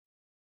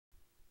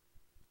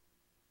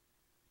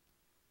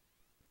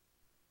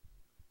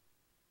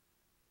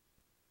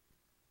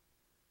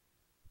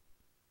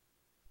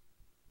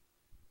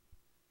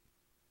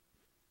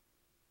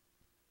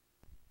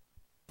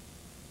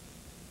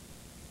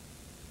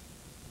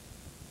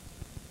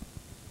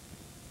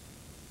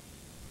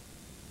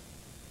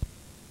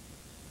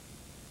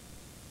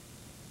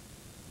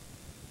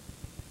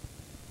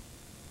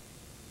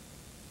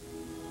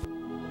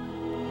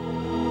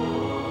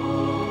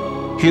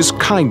his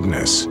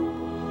kindness,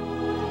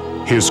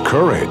 his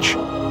courage,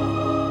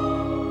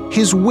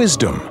 his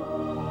wisdom,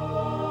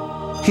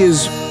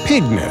 his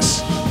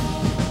pigness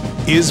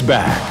is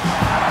back.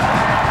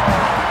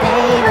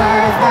 They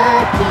was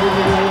the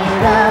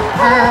hero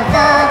of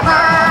the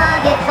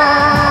Hogget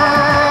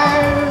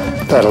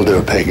Farm. That'll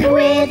do, Pig.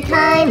 With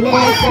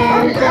kindness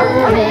and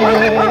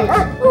courage,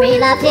 we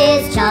loved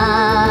his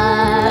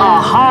charm.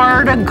 A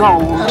heart of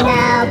gold.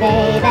 Now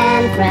Babe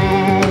and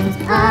friends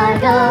are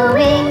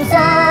going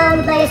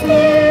someplace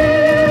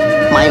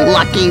new. My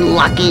lucky,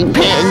 lucky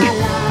pig.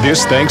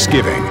 This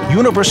Thanksgiving,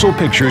 Universal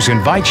Pictures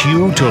invites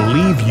you to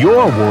leave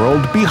your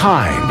world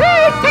behind.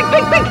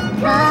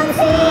 Come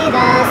see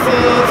the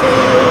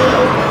city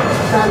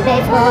from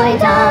Babe's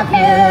point of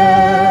view.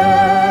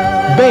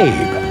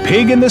 Babe,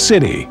 Pig in the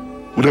City.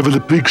 Whatever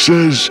the pig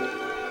says,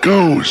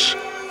 goes.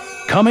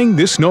 Coming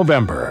this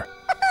November.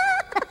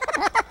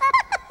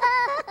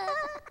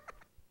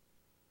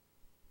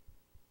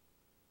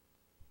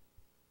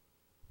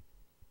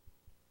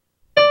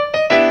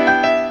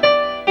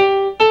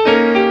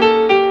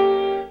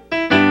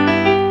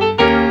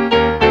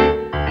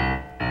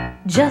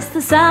 Just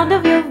the sound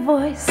of your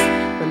voice,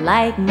 the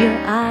light in your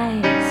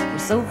eyes. We're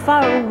so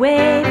far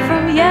away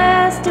from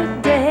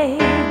yesterday.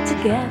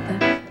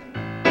 Together,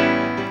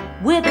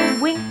 with a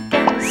wink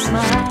and a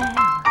smile.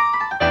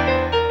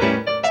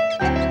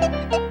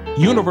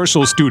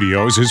 Universal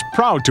Studios is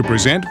proud to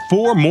present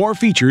 4 more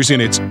features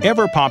in its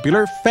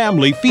ever-popular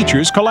Family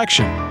Features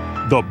collection.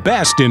 The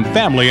best in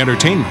family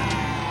entertainment.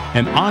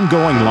 An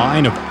ongoing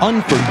line of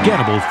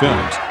unforgettable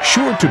films,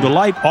 sure to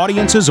delight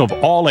audiences of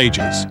all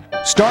ages.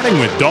 Starting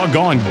with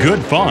doggone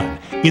good fun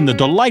in the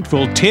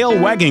delightful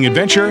tail-wagging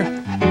adventure,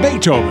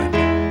 Beethoven.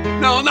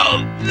 No,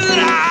 no!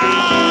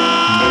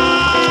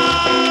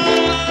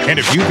 And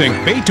if you think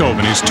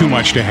Beethoven is too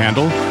much to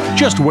handle,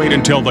 just wait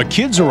until the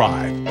kids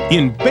arrive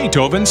in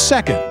Beethoven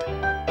 2nd.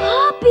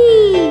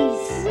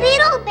 Puppies!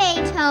 Little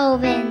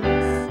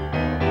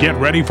Beethovens. Get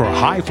ready for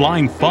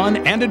high-flying fun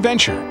and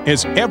adventure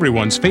as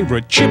everyone's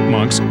favorite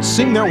chipmunks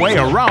sing their way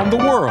around the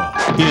world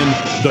in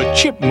The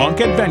Chipmunk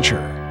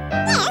Adventure.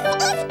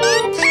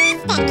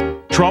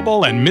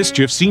 Trouble and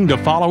mischief seem to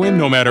follow him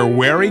no matter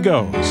where he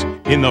goes.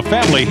 In the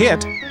family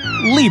hit,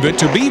 Leave It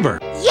to Beaver.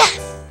 Yes!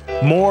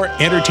 More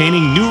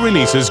entertaining new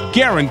releases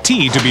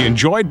guaranteed to be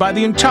enjoyed by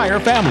the entire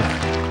family.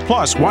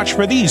 Plus, watch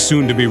for these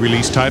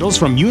soon-to-be-released titles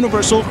from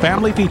Universal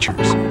Family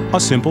Features. A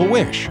Simple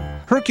Wish,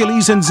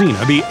 Hercules and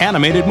Xena, the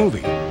animated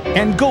movie,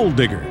 and Gold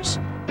Diggers.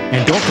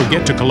 And don't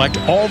forget to collect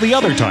all the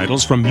other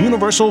titles from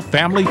Universal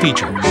Family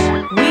Features.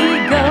 We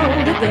go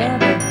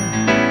together,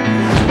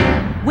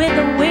 with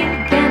a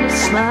wink and a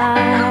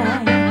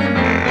smile.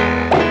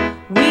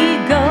 We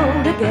go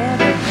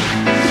together,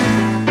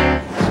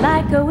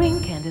 like a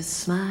wink and a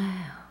smile.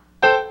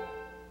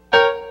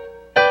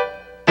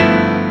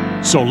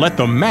 So let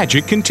the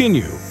magic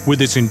continue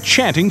with its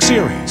enchanting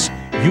series,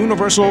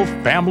 Universal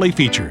Family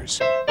Features.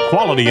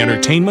 Quality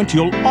entertainment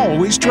you'll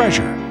always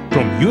treasure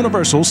from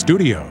Universal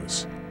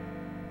Studios.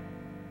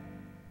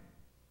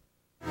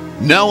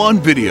 Now on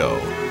video.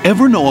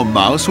 Ever know a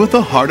mouse with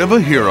the heart of a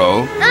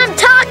hero? I'm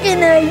talking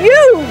to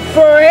you,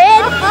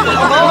 Fred!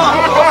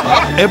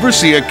 Ever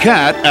see a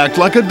cat act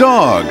like a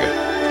dog?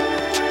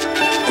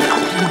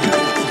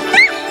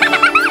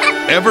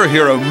 Ever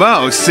hear a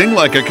mouse sing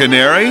like a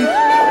canary?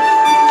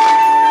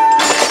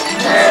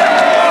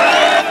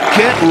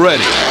 Get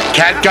ready.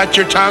 Cat got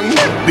your tongue?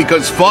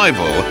 Because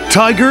Fievel,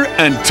 Tiger,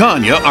 and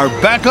Tanya are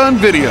back on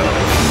video.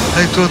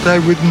 I thought I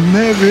would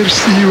never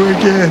see you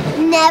again.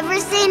 Never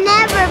say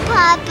never,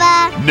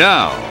 Papa.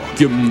 Now,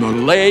 Give him the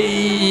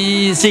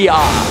lazy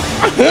eye.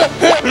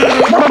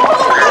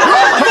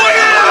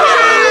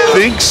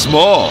 think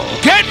small.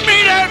 Get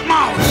me that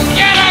mouse!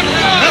 Get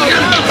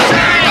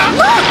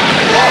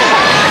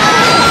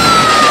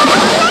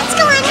What's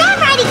going on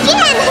right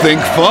again?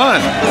 Think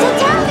fun. So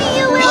tell me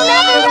you will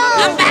never run.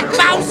 I'm back,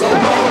 mouse!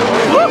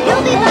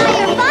 You'll be by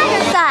your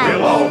fireside.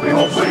 We'll all be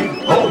home sweet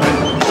home.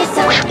 Kiss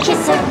her,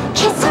 kiss her,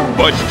 kiss her.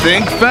 But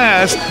think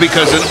fast,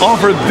 because an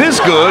offer this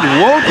good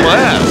won't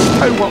last.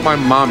 I want my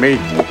mommy.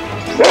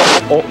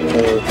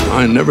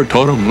 I never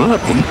taught him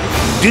that one.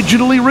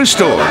 Digitally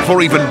restored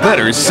for even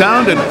better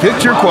sound and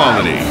picture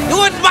quality. You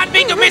wouldn't want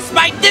me to miss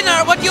my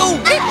dinner, would you?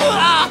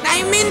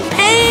 I'm in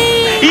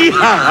pain!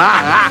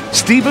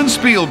 Steven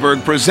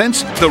Spielberg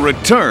presents the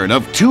return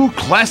of 2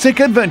 classic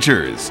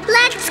adventures.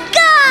 Let's go!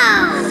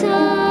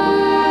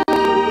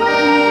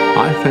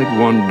 I think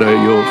one day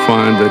you'll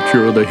find that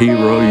you're the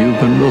hero you've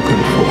been looking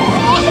for.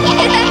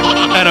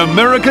 An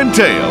American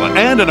Tale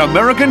and An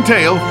American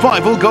Tale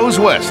Fievel Goes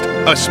West.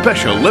 A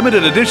special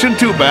limited edition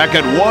 2-pack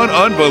at one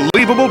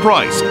unbelievable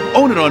price.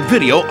 Own it on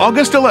video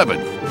August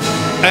 11th.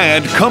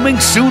 And coming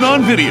soon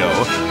on video,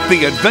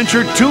 the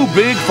adventure too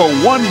big for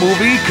one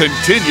movie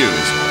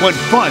continues when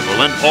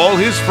Fievel and all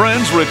his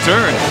friends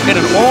return in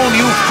an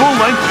all-new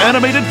full-length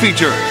animated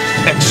feature.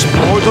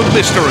 Explore the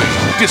mystery,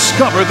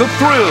 discover the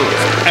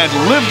thrills, and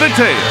live the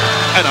tale.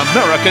 An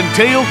American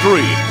Tale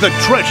 3, The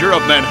Treasure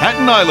of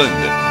Manhattan Island.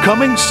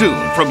 Coming soon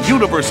from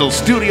Universal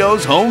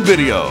Studios Home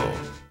Video.